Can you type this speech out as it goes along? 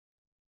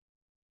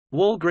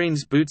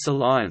Walgreens Boots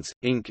Alliance,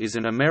 Inc. is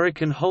an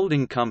American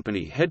holding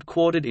company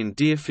headquartered in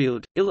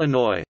Deerfield,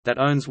 Illinois, that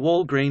owns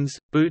Walgreens,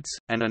 Boots,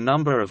 and a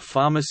number of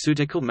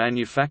pharmaceutical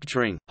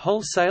manufacturing,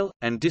 wholesale,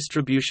 and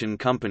distribution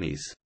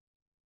companies.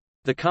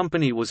 The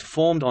company was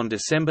formed on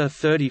December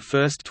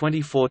 31,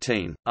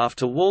 2014,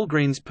 after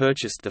Walgreens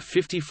purchased the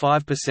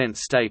 55%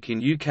 stake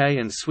in UK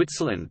and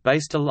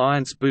Switzerland-based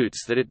Alliance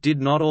Boots that it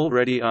did not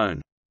already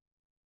own.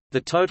 The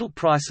total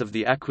price of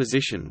the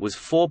acquisition was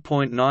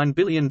 $4.9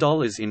 billion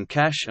in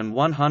cash and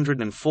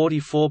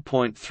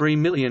 144.3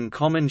 million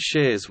common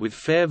shares with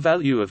fair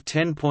value of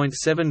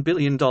 $10.7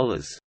 billion.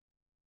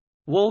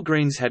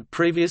 Walgreens had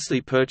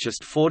previously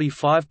purchased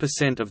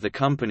 45% of the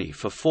company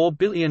for $4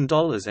 billion and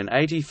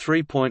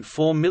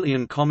 83.4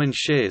 million common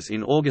shares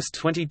in August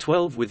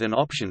 2012 with an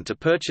option to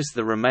purchase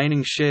the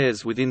remaining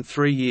shares within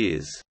 3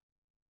 years.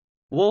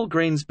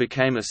 Walgreens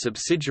became a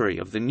subsidiary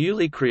of the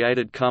newly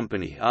created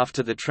company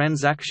after the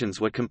transactions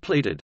were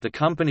completed. The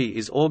company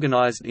is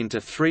organized into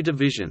 3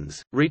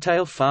 divisions: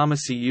 Retail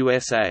Pharmacy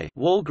USA,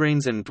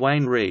 Walgreens and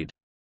Duane Reade;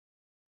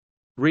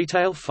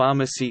 Retail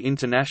Pharmacy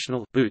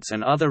International, Boots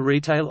and other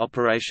retail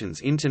operations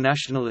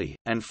internationally;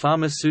 and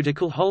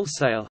Pharmaceutical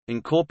Wholesale,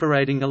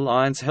 incorporating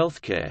Alliance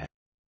Healthcare.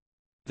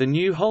 The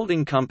new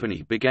holding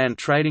company began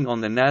trading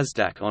on the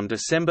Nasdaq on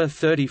December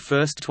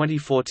 31,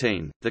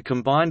 2014. The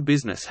combined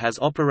business has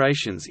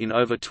operations in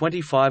over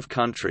 25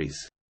 countries.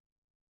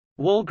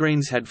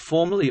 Walgreens had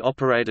formerly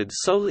operated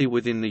solely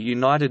within the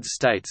United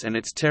States and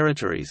its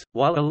territories,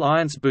 while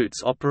Alliance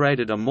Boots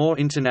operated a more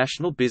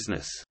international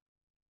business.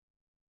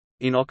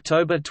 In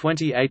October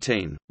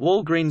 2018,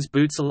 Walgreens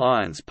Boots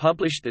Alliance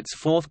published its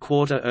fourth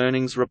quarter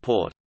earnings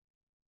report.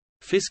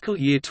 Fiscal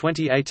year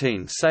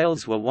 2018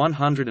 sales were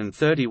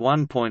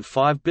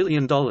 $131.5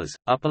 billion,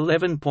 up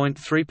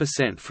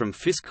 11.3% from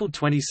fiscal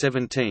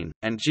 2017,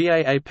 and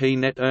GAAP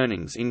net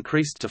earnings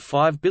increased to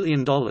 $5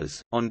 billion.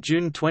 On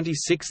June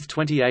 26,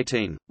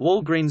 2018,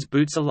 Walgreens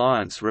Boots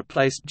Alliance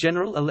replaced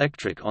General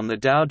Electric on the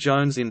Dow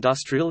Jones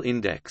Industrial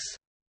Index.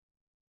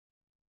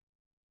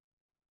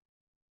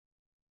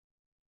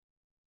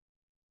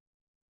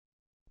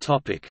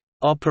 Topic: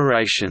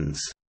 Operations.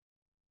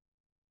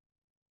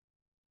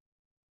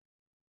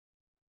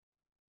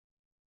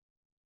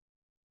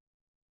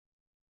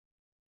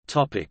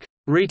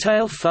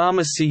 Retail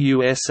Pharmacy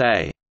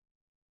USA.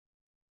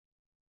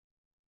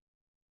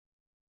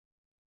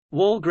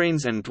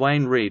 Walgreens and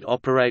Duane Reade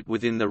operate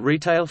within the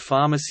Retail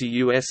Pharmacy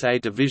USA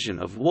division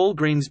of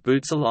Walgreens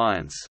Boots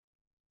Alliance.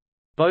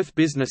 Both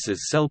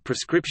businesses sell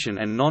prescription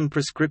and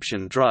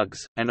non-prescription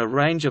drugs, and a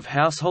range of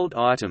household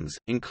items,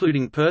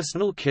 including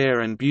personal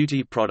care and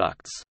beauty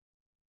products.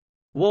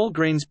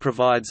 Walgreens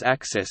provides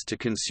access to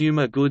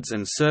consumer goods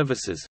and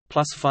services,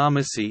 plus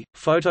pharmacy,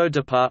 photo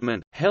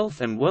department,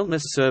 health and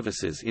wellness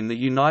services in the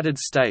United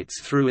States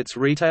through its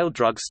retail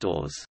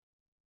drugstores.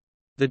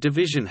 The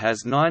division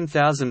has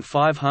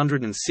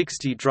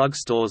 9,560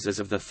 drugstores as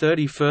of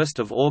 31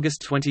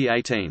 August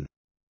 2018.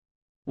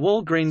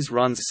 Walgreens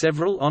runs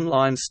several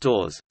online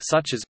stores,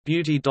 such as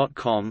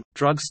Beauty.com,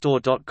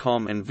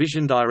 Drugstore.com and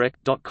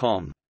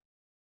VisionDirect.com.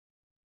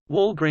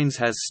 Walgreens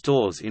has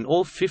stores in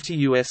all 50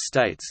 U.S.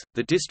 states,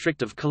 the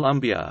District of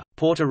Columbia,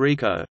 Puerto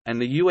Rico,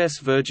 and the U.S.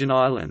 Virgin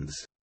Islands.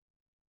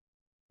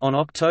 On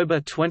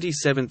October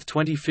 27,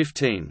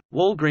 2015,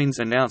 Walgreens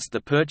announced the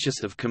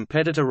purchase of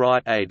competitor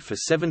Rite Aid for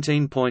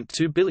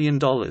 $17.2 billion.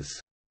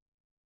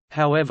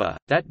 However,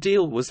 that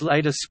deal was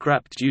later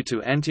scrapped due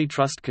to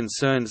antitrust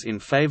concerns in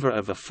favor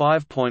of a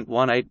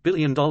 $5.18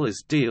 billion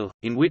deal,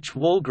 in which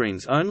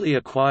Walgreens only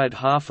acquired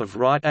half of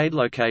Rite Aid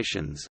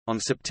locations. On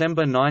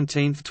September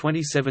 19,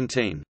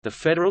 2017, the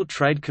Federal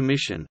Trade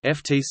Commission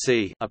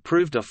 (FTC)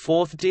 approved a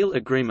fourth deal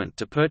agreement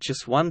to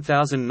purchase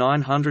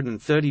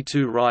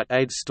 1,932 Rite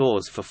Aid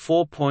stores for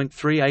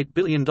 $4.38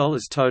 billion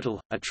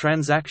total, a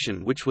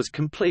transaction which was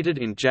completed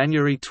in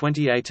January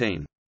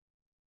 2018.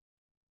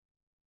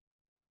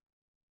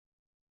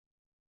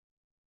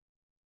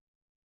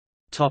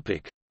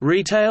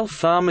 Retail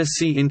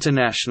Pharmacy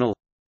International.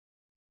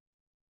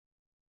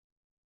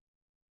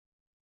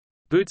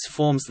 Boots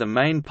forms the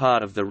main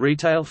part of the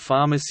Retail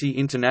Pharmacy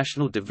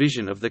International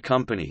division of the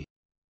company.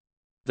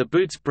 The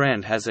Boots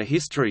brand has a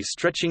history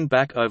stretching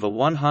back over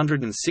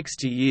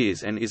 160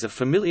 years and is a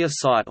familiar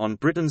sight on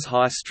Britain's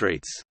high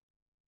streets.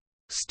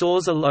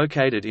 Stores are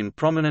located in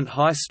prominent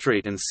high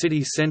street and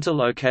city centre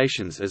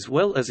locations as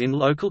well as in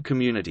local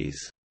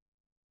communities.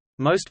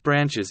 Most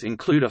branches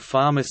include a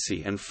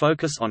pharmacy and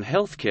focus on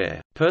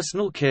healthcare,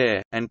 personal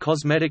care, and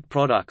cosmetic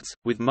products,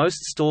 with most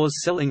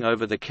stores selling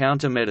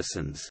over-the-counter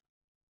medicines.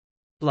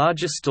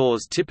 Larger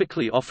stores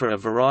typically offer a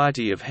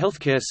variety of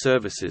healthcare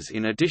services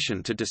in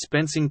addition to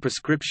dispensing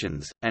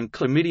prescriptions, and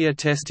chlamydia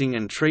testing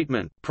and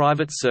treatment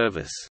private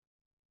service.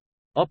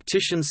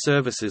 Optician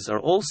services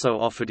are also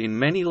offered in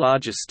many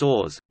larger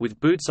stores,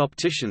 with Boots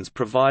opticians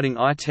providing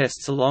eye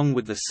tests along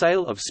with the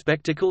sale of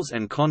spectacles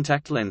and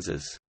contact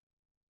lenses.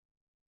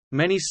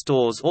 Many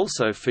stores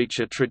also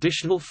feature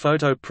traditional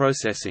photo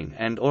processing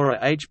and/or a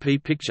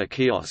HP picture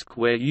kiosk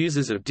where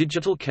users of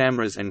digital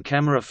cameras and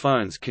camera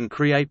phones can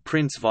create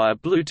prints via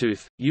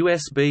Bluetooth,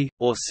 USB,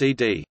 or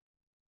CD.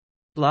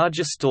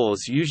 Larger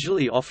stores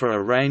usually offer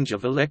a range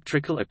of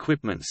electrical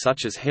equipment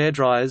such as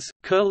hairdryers,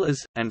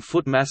 curlers, and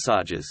foot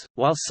massagers,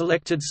 while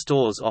selected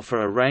stores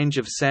offer a range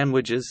of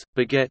sandwiches,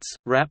 baguettes,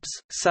 wraps,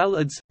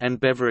 salads, and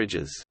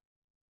beverages.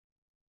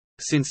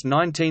 Since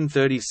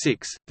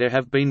 1936, there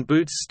have been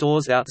Boots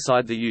stores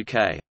outside the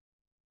UK.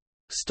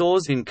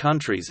 Stores in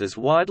countries as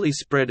widely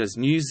spread as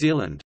New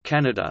Zealand,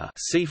 Canada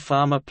see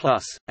Pharma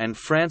Plus, and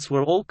France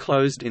were all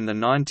closed in the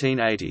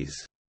 1980s.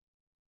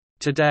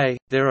 Today,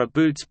 there are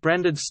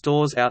Boots-branded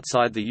stores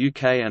outside the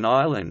UK and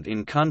Ireland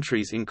in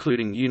countries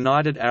including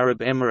United Arab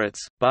Emirates,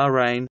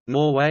 Bahrain,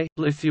 Norway,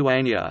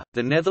 Lithuania,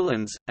 the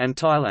Netherlands, and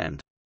Thailand.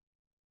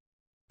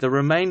 The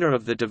remainder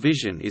of the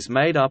division is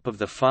made up of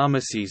the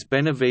Farmacias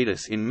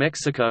Benavides in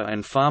Mexico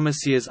and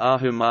Farmacias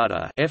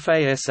Ahumada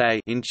 (FASA)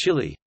 in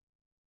Chile.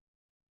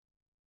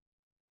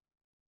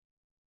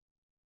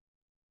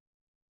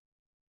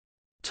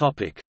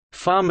 Topic: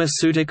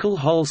 Pharmaceutical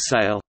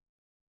Wholesale.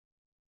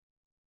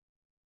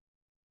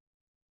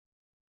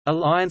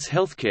 Alliance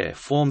Healthcare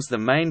forms the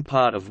main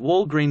part of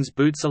Walgreens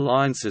Boots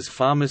Alliance's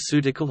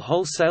Pharmaceutical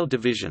Wholesale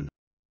division.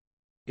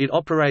 It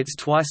operates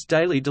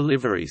twice-daily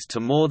deliveries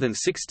to more than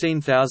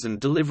 16,000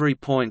 delivery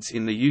points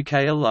in the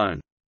UK alone.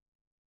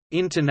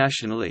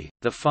 Internationally,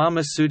 the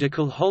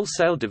Pharmaceutical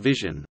Wholesale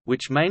division,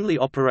 which mainly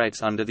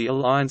operates under the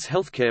Alliance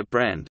Healthcare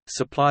brand,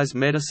 supplies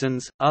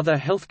medicines, other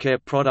healthcare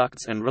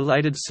products and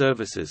related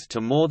services to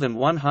more than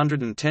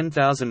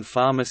 110,000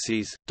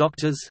 pharmacies,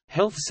 doctors,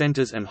 health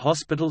centres and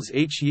hospitals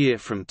each year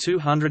from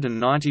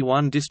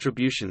 291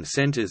 distribution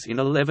centres in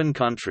 11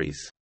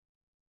 countries.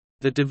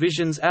 The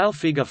division's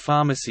Alfiga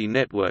pharmacy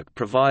network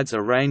provides a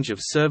range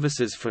of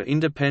services for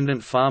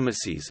independent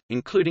pharmacies,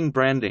 including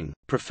branding,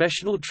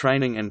 professional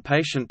training and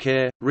patient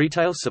care,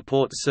 retail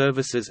support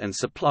services and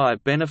supply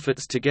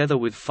benefits together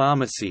with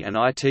pharmacy and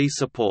IT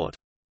support.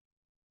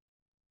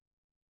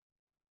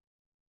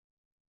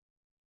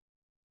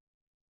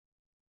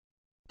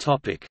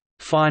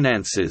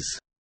 Finances.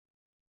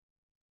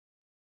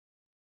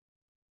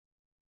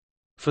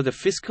 For the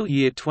fiscal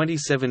year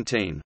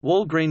 2017,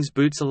 Walgreens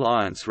Boots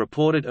Alliance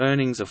reported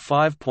earnings of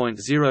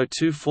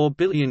 $5.024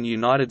 billion,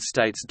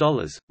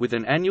 with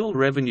an annual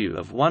revenue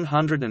of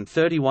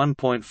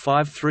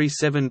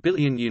 $131.537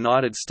 billion,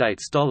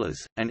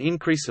 an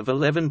increase of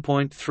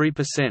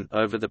 11.3%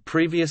 over the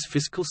previous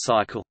fiscal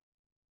cycle.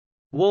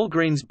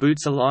 Walgreens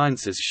Boots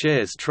Alliance's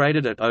shares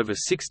traded at over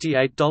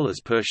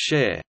 $68 per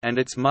share, and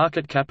its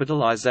market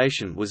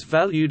capitalization was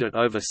valued at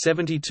over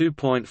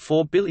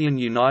 $72.4 billion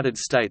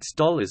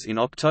in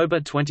October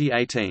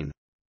 2018.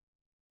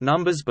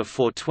 Numbers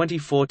before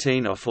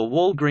 2014 are for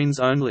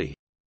Walgreens only.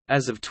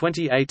 As of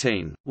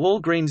 2018,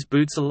 Walgreens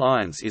Boots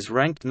Alliance is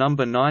ranked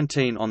number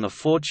 19 on the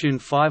Fortune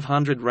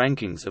 500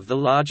 rankings of the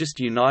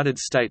largest United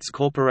States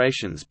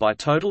corporations by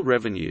total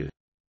revenue.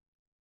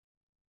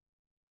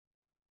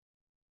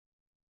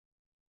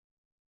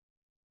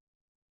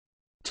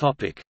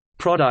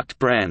 Product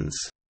brands.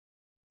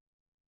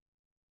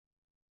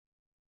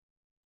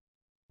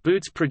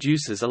 Boots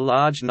produces a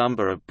large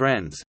number of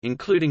brands,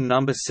 including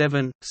No.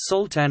 7,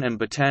 Sultan and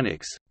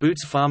Botanics,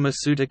 Boots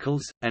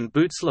Pharmaceuticals, and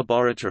Boots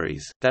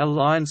Laboratories, that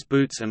Alliance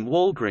Boots and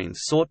Walgreens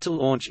sought to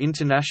launch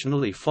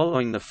internationally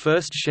following the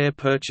first share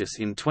purchase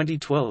in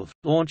 2012,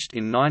 launched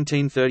in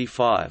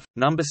 1935.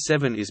 No.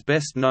 7 is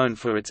best known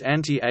for its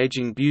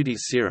anti-aging beauty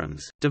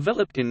serums,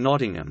 developed in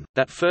Nottingham,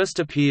 that first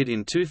appeared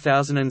in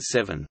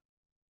 2007.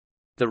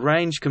 The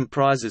range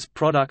comprises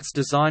products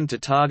designed to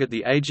target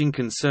the aging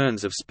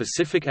concerns of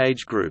specific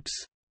age groups.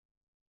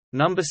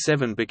 No.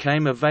 7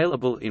 became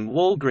available in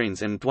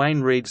Walgreens and Duane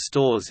Reade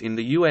stores in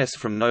the U.S.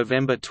 from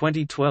November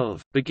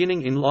 2012,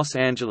 beginning in Los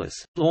Angeles.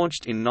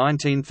 Launched in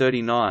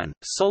 1939,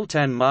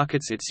 Sultan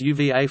markets its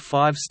UVA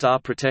 5-star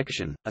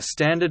protection, a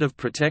standard of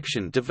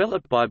protection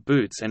developed by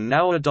Boots and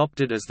now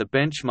adopted as the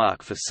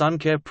benchmark for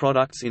suncare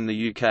products in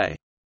the UK.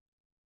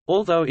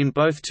 Although in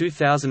both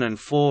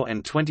 2004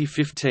 and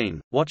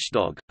 2015,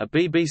 Watchdog, a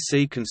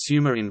BBC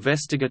consumer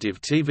investigative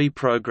TV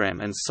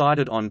programme and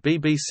cited on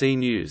BBC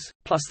News,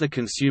 plus The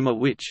Consumer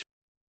Witch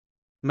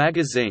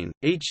magazine,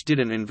 each did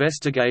an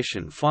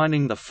investigation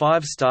finding the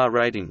 5-star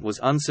rating was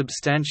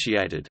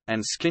unsubstantiated,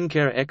 and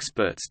skincare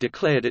experts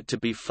declared it to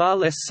be far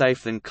less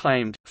safe than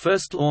claimed.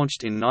 First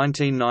launched in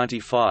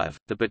 1995,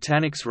 the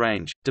Botanics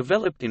range,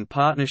 developed in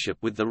partnership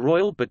with the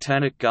Royal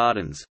Botanic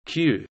Gardens,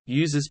 Kew,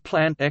 uses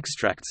plant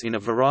extracts in a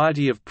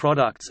variety of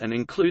products and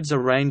includes a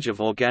range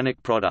of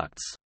organic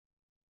products.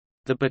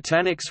 The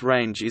Botanics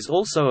range is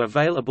also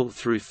available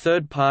through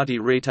third-party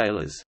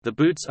retailers. The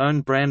Boots'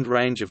 own brand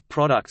range of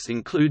products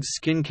includes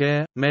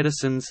skincare,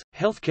 medicines,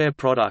 healthcare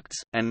products,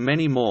 and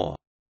many more.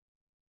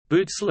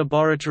 Boots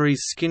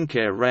Laboratories'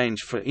 skincare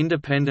range for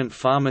independent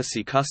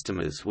pharmacy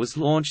customers was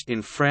launched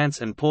in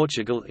France and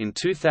Portugal in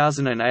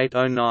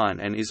 2008–09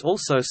 and is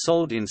also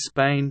sold in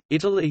Spain,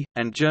 Italy,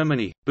 and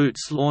Germany.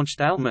 Boots launched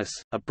Almus,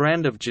 a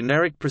brand of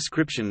generic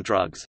prescription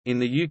drugs, in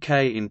the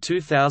UK in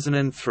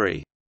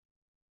 2003.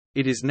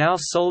 It is now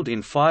sold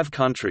in 5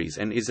 countries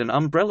and is an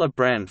umbrella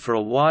brand for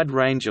a wide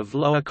range of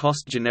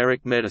lower-cost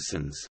generic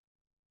medicines.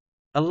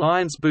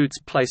 Alliance Boots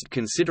placed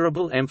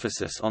considerable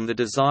emphasis on the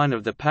design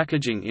of the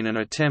packaging in an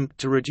attempt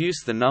to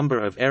reduce the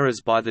number of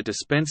errors by the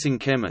dispensing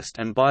chemist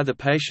and by the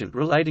patient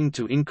relating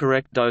to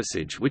incorrect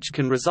dosage, which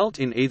can result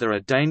in either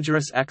a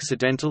dangerous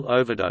accidental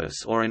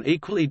overdose or an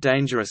equally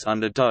dangerous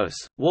underdose.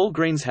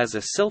 Walgreens has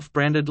a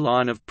self-branded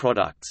line of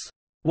products,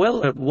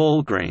 "Well at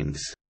Walgreens."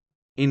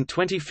 In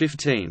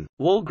 2015,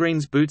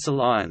 Walgreens Boots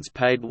Alliance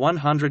paid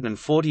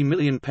 £140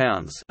 million,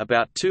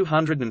 about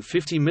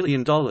 $250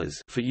 million,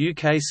 for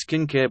UK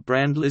skincare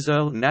brand Liz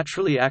Earle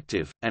Naturally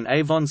Active, an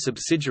Avon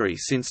subsidiary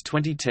since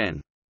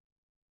 2010.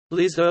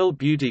 Liz Earle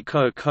Beauty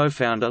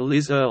co-founder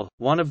Liz Earle,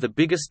 one of the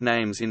biggest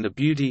names in the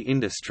beauty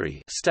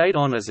industry, stayed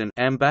on as an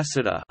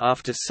ambassador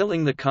after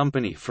selling the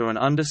company for an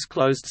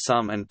undisclosed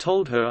sum and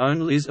told her own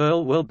Liz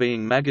Earle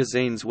Wellbeing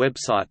magazine's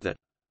website that,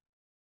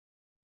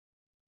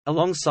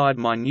 "Alongside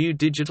my new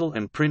digital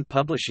and print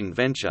publishing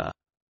venture,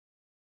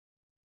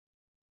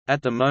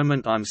 at the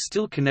moment I'm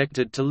still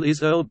connected to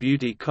Liz Earle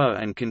Beauty Co.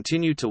 and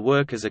continue to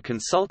work as a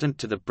consultant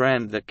to the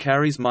brand that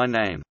carries my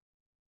name.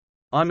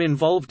 I'm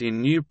involved in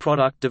new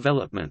product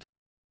development."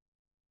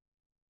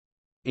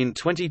 In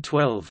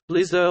 2012,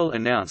 Liz Earle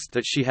announced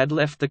that she had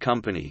left the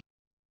company.